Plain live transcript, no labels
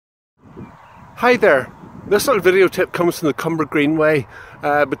Hi there, this little video tip comes from the Cumber Greenway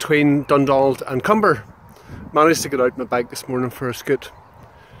between Dundalk and Cumber. Managed to get out my bike this morning for a scoot.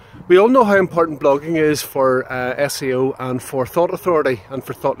 We all know how important blogging is for SEO and for thought authority and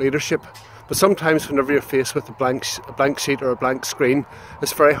for thought leadership, but sometimes whenever you're faced with a blank sheet or a blank screen,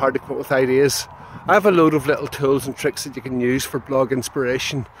 it's very hard to come up with ideas. I have a load of little tools and tricks that you can use for blog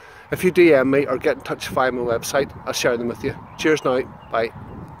inspiration. If you DM me or get in touch via my website, I'll share them with you. Cheers now, bye.